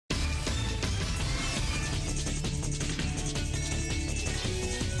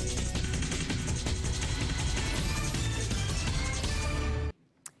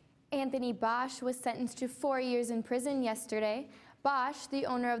Anthony Bosch was sentenced to 4 years in prison yesterday. Bosch, the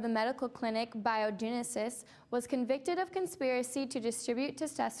owner of the medical clinic Biogenesis, was convicted of conspiracy to distribute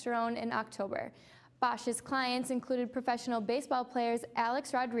testosterone in October. Bosch's clients included professional baseball players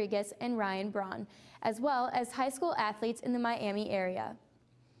Alex Rodriguez and Ryan Braun, as well as high school athletes in the Miami area.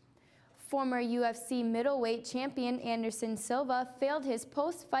 Former UFC middleweight champion Anderson Silva failed his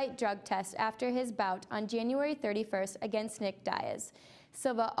post-fight drug test after his bout on January 31st against Nick Diaz.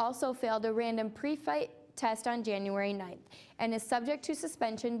 Silva also failed a random pre-fight test on January 9th and is subject to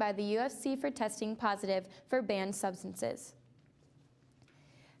suspension by the UFC for testing positive for banned substances.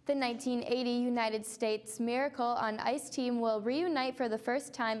 The 1980 United States Miracle on Ice team will reunite for the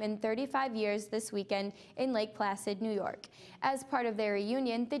first time in 35 years this weekend in Lake Placid, New York. As part of their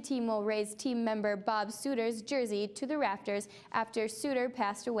reunion, the team will raise team member Bob Suter's jersey to the rafters after Suter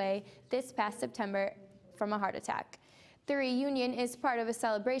passed away this past September from a heart attack. The reunion is part of a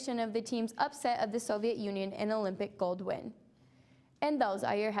celebration of the team's upset of the Soviet Union and Olympic gold win. And those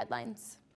are your headlines.